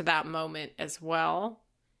into that moment as well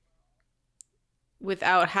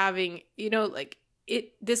without having, you know, like,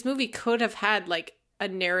 this movie could have had like a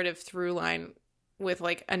narrative through line with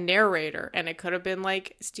like a narrator, and it could have been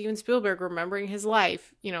like Steven Spielberg remembering his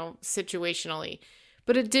life, you know, situationally,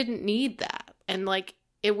 but it didn't need that. And like,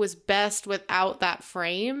 it was best without that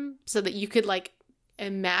frame so that you could like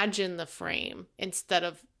imagine the frame instead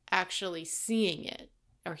of actually seeing it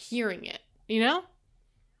or hearing it, you know?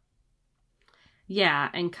 Yeah.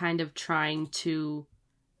 And kind of trying to,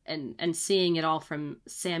 and seeing it all from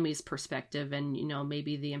Sammy's perspective, and, you know,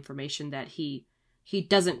 maybe the information that he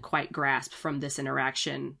doesn't quite grasp from this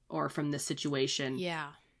interaction or from this situation. Yeah.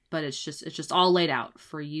 But it's just all laid out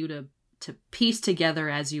for you to piece together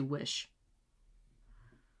as you wish.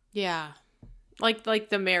 Yeah. Like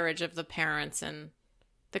the marriage of the parents and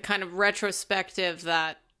the kind of retrospective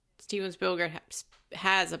that Steven Spielberg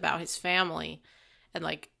has about his family, and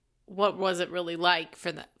like, what was it really like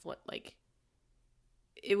for that? What, like,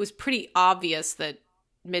 it was pretty obvious that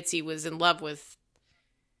Mitzi was in love with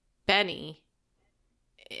Benny,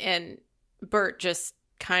 and Bert just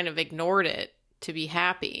kind of ignored it to be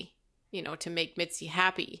happy, you know, to make Mitzi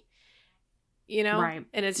happy, you know? Right.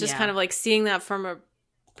 And it's just kind of like seeing that from a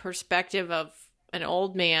perspective of an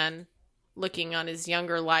old man looking on his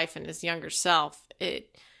younger life and his younger self.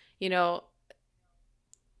 It, you know,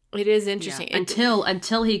 it is interesting. Yeah.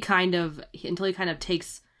 Until he kind of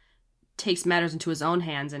takes matters into his own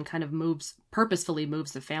hands and kind of purposefully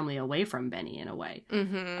moves the family away from Benny in a way.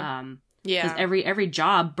 Yeah. Because every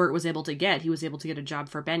job Bert was able to get, he was able to get a job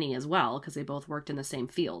for Benny as well, because they both worked in the same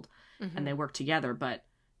field and they worked together. But,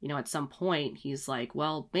 you know, at some point he's like,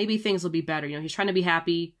 well, maybe things will be better. You know, he's trying to be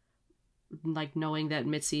happy, like knowing that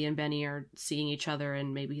Mitzi and Benny are seeing each other,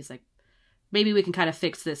 and maybe he's like, maybe we can kind of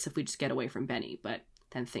fix this if we just get away from Benny. But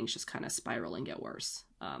then things just kind of spiral and get worse.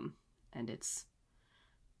 And it's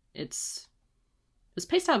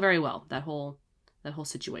paced out very well, that whole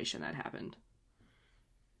situation that happened.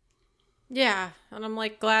 Yeah, and I'm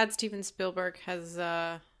like glad Steven Spielberg has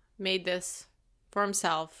made this for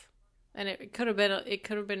himself, and it could have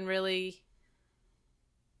been really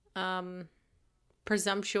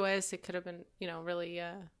presumptuous. It could have been, you know, really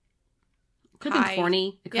could have been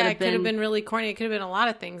corny. It could have been really corny. It could have been a lot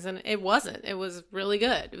of things, and it wasn't. It was really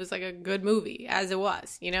good. It was like a good movie as it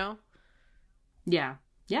was, you know? Yeah.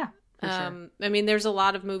 For sure. I mean, there's a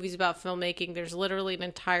lot of movies about filmmaking. There's literally an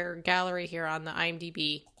entire gallery here on the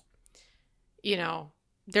IMDb. You know,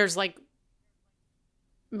 there's like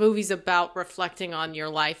movies about reflecting on your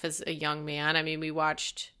life as a young man. I mean,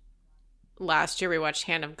 last year we watched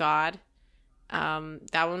Hand of God.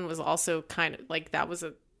 That one was also kind of like, that was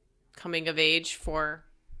a coming of age for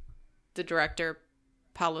the director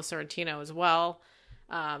Paulo Sorrentino as well,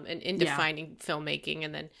 and in defining filmmaking.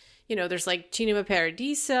 And then, you know, there's like Cinema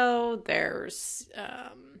Paradiso, there's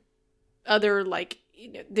other, like,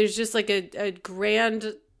 you know, there's just like a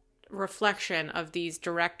grand reflection of these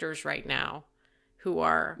directors right now who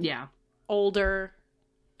are older.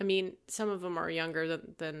 I mean, some of them are younger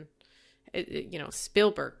than you know,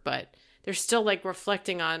 Spielberg, but they're still like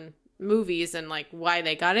reflecting on movies and like why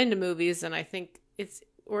they got into movies. And I think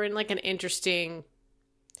we're in like an interesting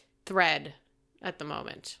thread at the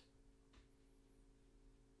moment.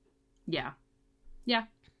 Yeah.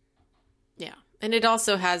 And it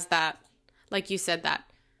also has that, like you said, that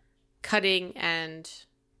cutting and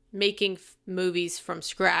making movies from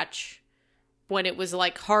scratch when it was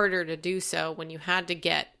like harder to do so, when you had to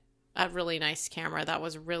get a really nice camera that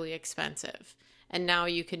was really expensive. And now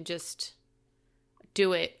you can just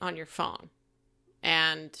do it on your phone.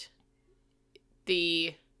 And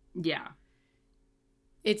it's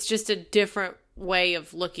just a different way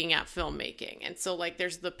of looking at filmmaking. And so like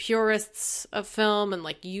there's the purists of film and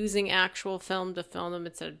like using actual film to film them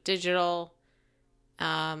instead of digital.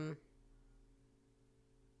 And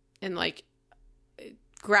like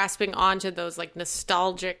grasping onto those like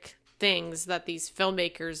nostalgic things that these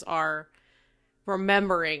filmmakers are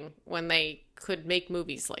remembering when they could make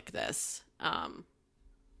movies like this. And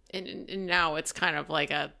now it's kind of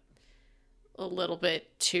like a little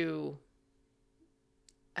bit too,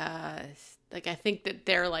 like, I think that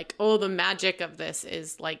they're like, oh, the magic of this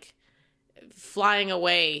is like flying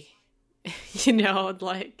away, you know,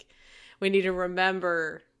 like we need to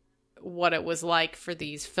remember what it was like for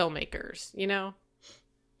these filmmakers, you know?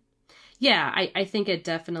 Yeah, I think it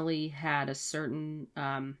definitely had a certain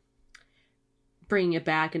bringing it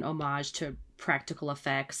back an homage to practical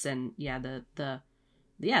effects, and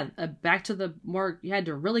back to the more, you had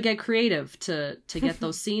to really get creative to get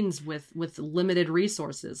those scenes with limited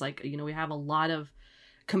resources. Like, you know, we have a lot of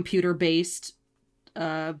computer based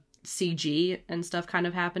CG and stuff kind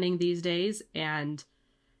of happening these days, and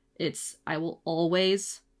I will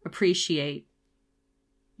always appreciate,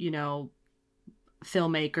 you know,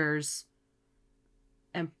 filmmakers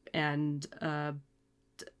and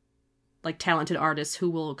like talented artists who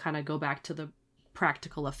will kind of go back to the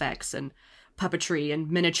practical effects and puppetry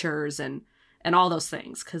and miniatures and all those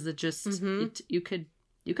things, because it just you can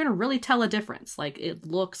really tell a difference. Like it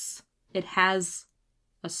has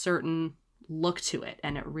a certain look to it,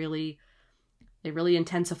 and it really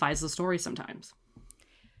intensifies the story sometimes.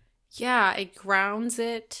 Yeah, it grounds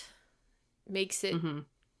it, makes it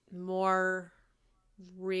more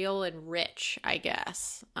real and rich, I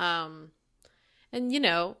guess. And you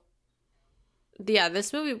know,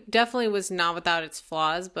 this movie definitely was not without its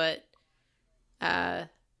flaws, but I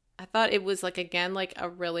thought it was like, again, like a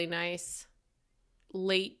really nice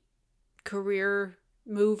late career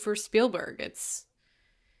move for Spielberg.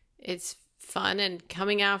 It's fun, and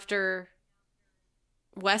coming after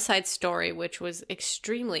West Side Story, which was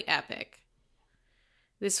extremely epic,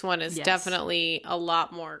 this one is definitely a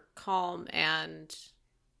lot more calm and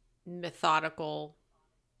methodical.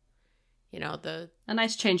 You know, a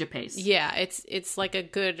nice change of pace. Yeah, it's like a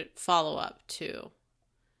good follow-up to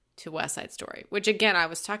West Side Story, which, again, I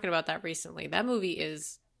was talking about that recently. That movie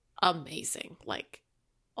is amazing. Like,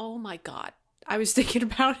 oh my God. I was thinking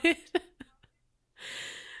about it.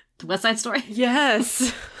 The West Side Story?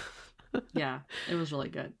 Yes. Yeah, it was really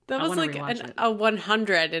good. That was like a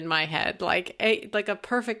 100 in my head. Like a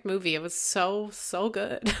perfect movie. It was so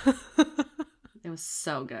good. It was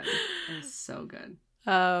so good. It was so good.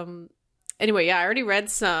 Anyway, I already read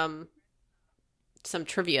some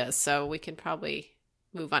trivia, so we can probably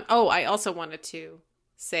move on. Oh, I also wanted to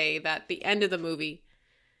say that the end of the movie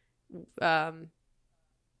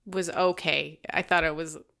was okay. I thought it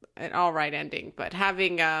was an all right ending, but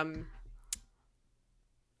having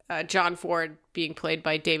John Ford being played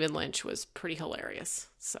by David Lynch was pretty hilarious.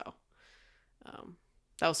 So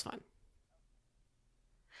that was fun.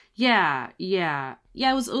 Yeah. It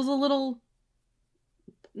was a little,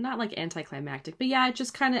 not like anticlimactic, but it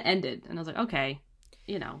just kind of ended, and I was like, okay,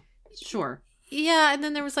 you know, sure. Yeah, and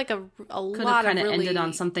then there was like a could lot have kind of really... ended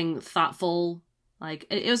on something thoughtful. Like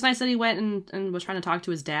it was nice that he went and was trying to talk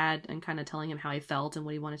to his dad and kind of telling him how he felt and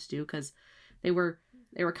what he wanted to do, because they were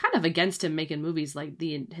kind of against him making movies like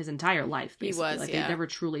his entire life. Basically. He was, like, they never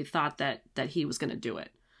truly thought that he was going to do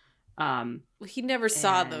it. He never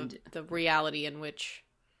saw the reality in which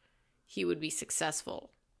he would be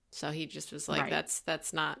successful. So he just was like, right. That's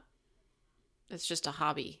just a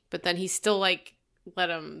hobby. But then he still like let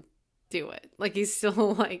him do it. Like he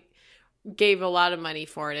still like gave a lot of money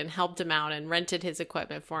for it and helped him out and rented his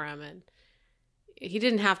equipment for him, and he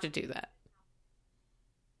didn't have to do that.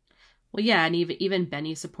 Well, yeah, and even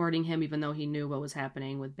Benny supporting him, even though he knew what was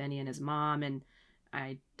happening with Benny and his mom, and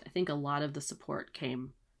I think a lot of the support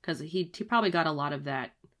came because he probably got a lot of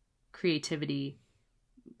that creativity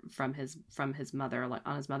from his mother, like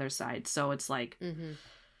on his mother's side. So it's like,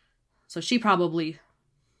 so she probably,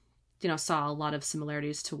 saw a lot of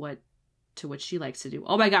similarities to what she likes to do.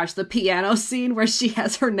 Oh my gosh, the piano scene where she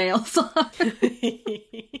has her nails on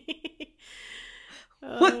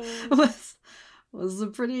was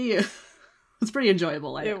pretty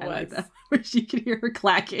enjoyable. I like that, where she could hear her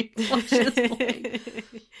clacking while she was playing.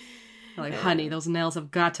 Like, honey, those nails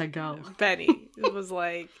have got to go. Benny was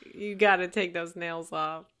like, you got to take those nails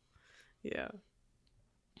off. Yeah.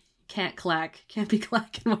 Can't be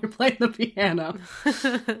clacking while you're playing the piano.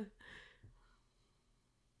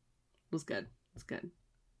 Was good. It's good.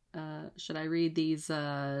 Should I read these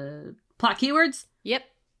plot keywords? Yep.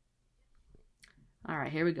 All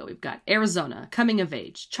right, here we go. We've got Arizona, coming of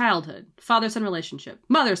age, childhood, father-son relationship,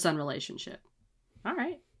 mother-son relationship. All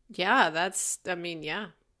right. Yeah, yeah.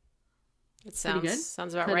 It sounds good.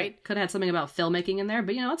 Sounds about right. Could have had something about filmmaking in there,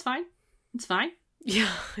 but it's fine. It's fine. Yeah,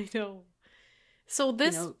 I know. So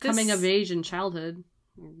this coming of age and childhood,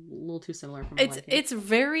 a little too similar from it's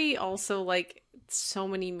very also like so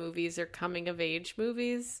many movies are coming of age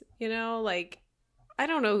movies, like I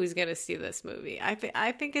don't know who's gonna see this movie. I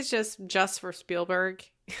think it's just for Spielberg.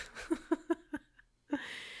 It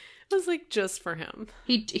was like just for him.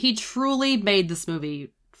 He truly made this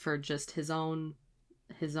movie for just his own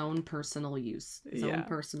personal use, his own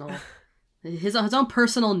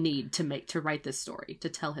personal need to write this story, to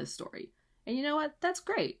tell his story. And you know what? That's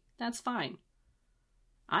great. That's fine.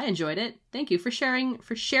 I enjoyed it. Thank you for sharing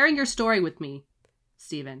your story with me,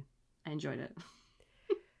 Steven. I enjoyed it.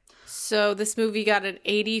 So this movie got an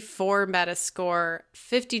 84 Metascore,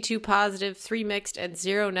 52 positive, 3 mixed, and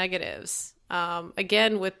 0 negatives.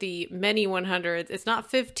 Again, with the many 100s, it's not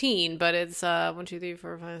 15, but it's 1, 2, 3,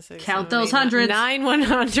 4, 5, 6. Count 7, those 8, hundreds. 9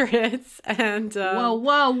 100s, and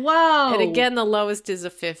whoa! And again, the lowest is a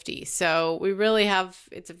 50. So we really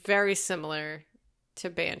it's very similar to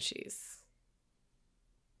Banshees.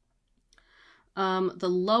 The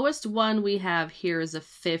lowest one we have here is a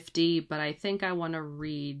 50, but I think I want to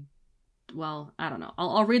read. Well, I don't know.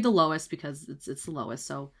 I'll read the lowest because it's the lowest.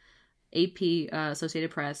 So, AP Associated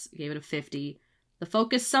Press gave it a 50. The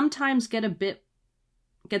focus sometimes gets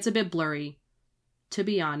a bit blurry, to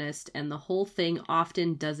be honest, and the whole thing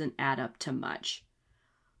often doesn't add up to much.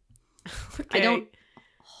 Okay.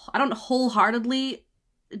 I don't wholeheartedly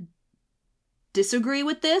disagree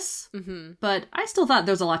with this, but I still thought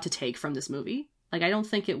there was a lot to take from this movie. Like, I don't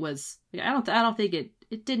think it was. I don't think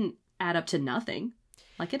it didn't add up to nothing.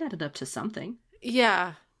 Like, it added up to something.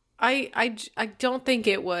 Yeah. I don't think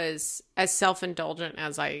it was as self-indulgent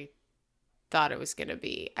as I thought it was going to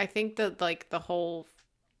be. I think that, like, the whole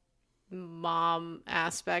mom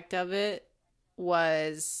aspect of it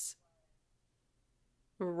was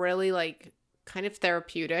really, like, kind of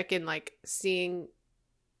therapeutic, and, like, seeing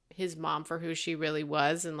his mom for who she really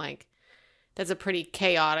was, and, like, that's a pretty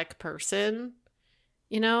chaotic person,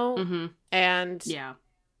 And yeah.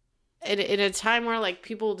 In a time where, like,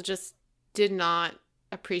 people just did not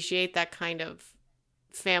appreciate that kind of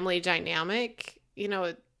family dynamic,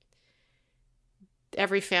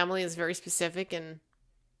 every family is very specific, and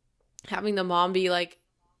having the mom be, like,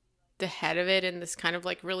 the head of it and this kind of,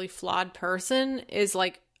 like, really flawed person is,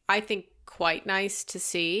 like, I think quite nice to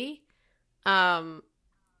see. And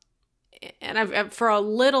I've for a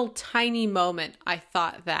little tiny moment, I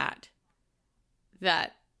thought that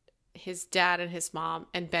his dad and his mom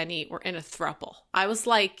and Benny were in a throuple. I was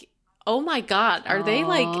like, oh my God, are they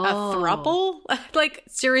like a throuple? Like,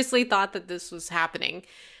 seriously thought that this was happening.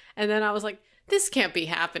 And then I was like, this can't be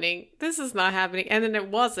happening. This is not happening. And then it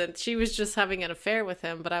wasn't. She was just having an affair with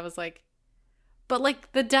him. But I was like, but,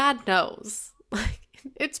 like, the dad knows. Like,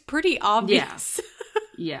 it's pretty obvious.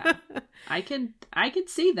 Yeah. I could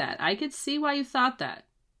see that. I could see why you thought that.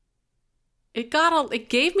 It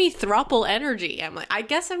gave me throuple energy. I'm like, I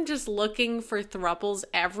guess I'm just looking for throuples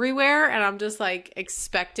everywhere, and I'm just, like,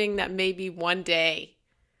 expecting that maybe one day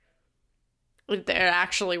it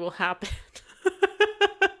actually will happen.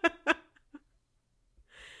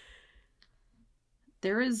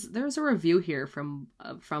 There's a review here from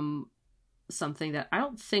something that I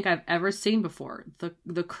don't think I've ever seen before.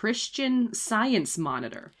 The Christian Science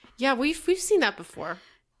Monitor. Yeah, we've seen that before.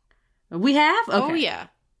 We have? Okay.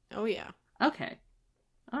 Oh yeah. Okay.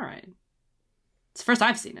 All right. It's the first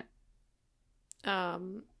I've seen it.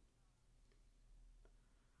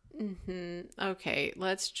 Okay,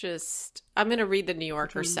 I'm going to read the New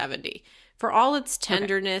Yorker 70. For all its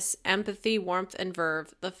tenderness, empathy, warmth, and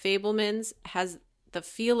verve, The Fabelmans has the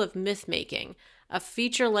feel of myth-making, a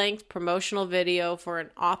feature-length promotional video for an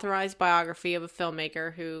authorized biography of a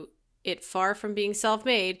filmmaker who, far from being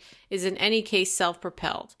self-made, is in any case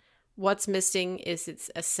self-propelled. What's missing is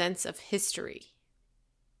a sense of history.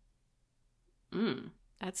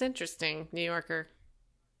 That's interesting, New Yorker.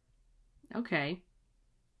 Okay.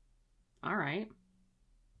 All right.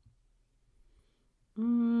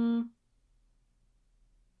 I'm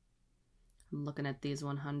looking at these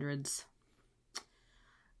 100s.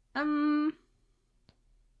 I'll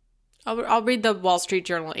read the Wall Street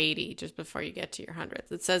Journal 80 just before you get to your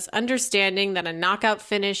 100th. It says, understanding that a knockout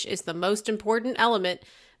finish is the most important element,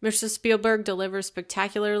 Mr. Spielberg delivers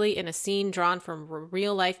spectacularly in a scene drawn from a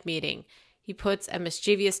real-life meeting. He puts a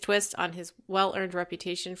mischievous twist on his well-earned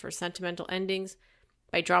reputation for sentimental endings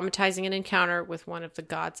by dramatizing an encounter with one of the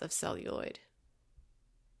gods of celluloid.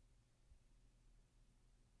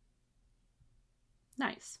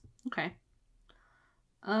 Nice. Okay.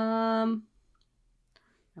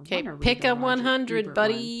 Okay, pick a 100,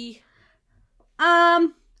 buddy. I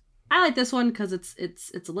like this one because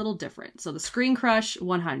it's a little different. So the Screen Crush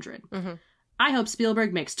 100. I hope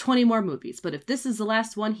Spielberg makes 20 more movies, but if this is the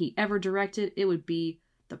last one he ever directed, it would be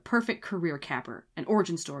the perfect career capper, an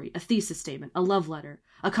origin story, a thesis statement, a love letter,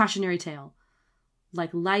 a cautionary tale.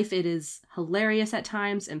 Like life, it is hilarious at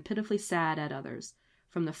times and pitifully sad at others.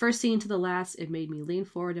 From the first scene to the last, it made me lean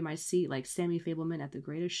forward in my seat like Sammy Fabelman at the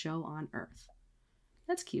greatest show on earth.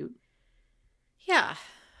 That's cute. Yeah,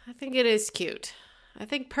 I think it is cute. I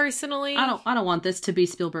think personally, I don't want this to be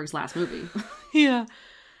Spielberg's last movie. Yeah.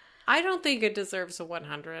 I don't think it deserves a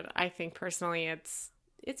 100. I think personally it's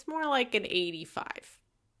more like an 85.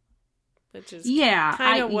 Which is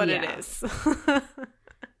kind of what it is.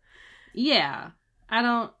 Yeah.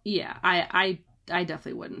 I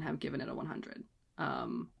definitely wouldn't have given it a 100.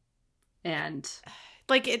 And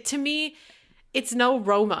like to me, it's no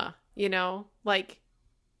Roma, you know? Like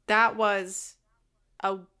that was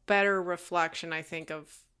a better reflection, I think,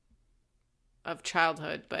 of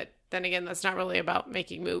childhood, but then again, that's not really about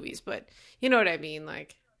making movies, but you know what I mean?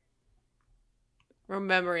 Like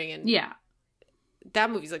remembering and that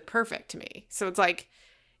movie's like perfect to me. So it's like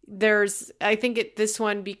I think this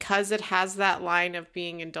one, because it has that line of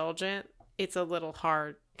being indulgent, it's a little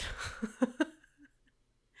hard.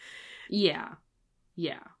 Yeah,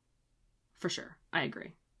 for sure. I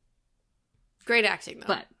agree. Great acting though.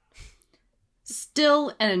 But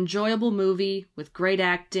still an enjoyable movie with great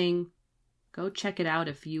acting. Go check it out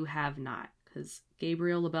if you have not, because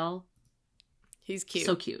Gabriel LaBelle, he's cute.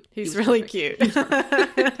 So cute. He's really cute.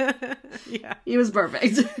 Yeah. He was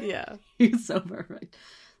perfect. Yeah. He was so perfect.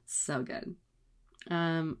 So good.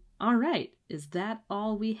 All right. Is that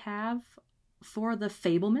all we have for the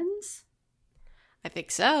Fabelmans? I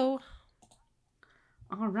think so.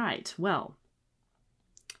 All right. Well,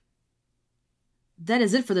 that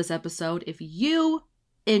is it for this episode. If you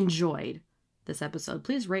enjoyed this episode,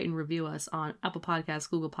 please rate and review us on Apple Podcasts,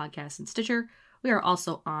 Google Podcasts, and Stitcher. We are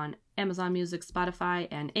also on Amazon Music, Spotify,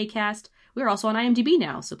 and Acast. We are also on IMDb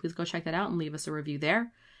now, so please go check that out and leave us a review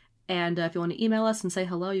there. And if you want to email us and say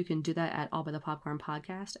hello, you can do that at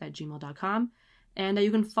allbythepopcornpodcast@gmail.com. And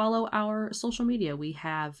you can follow our social media. We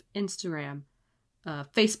have Instagram,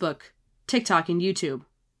 Facebook, TikTok, and YouTube.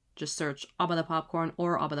 Just search All By The Popcorn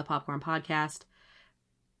or All By The Popcorn Podcast.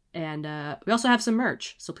 And we also have some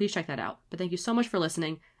merch, so please check that out. But thank you so much for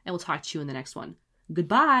listening, and we'll talk to you in the next one.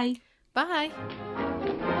 Goodbye. Bye.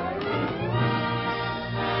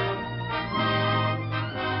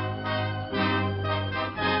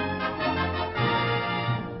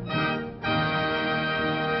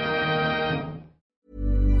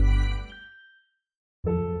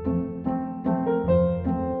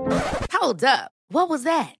 Hold up. What was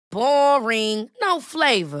that? Boring. No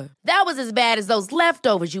flavor. That was as bad as those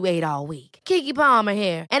leftovers you ate all week. Keke Palmer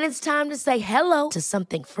here, and it's time to say hello to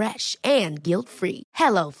something fresh and guilt-free.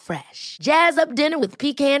 HelloFresh. Jazz up dinner with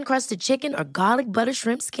pecan-crusted chicken or garlic butter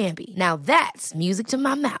shrimp scampi. Now that's music to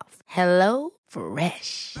my mouth.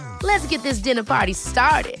 HelloFresh. Let's get this dinner party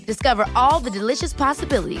started. Discover all the delicious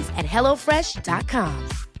possibilities at HelloFresh.com.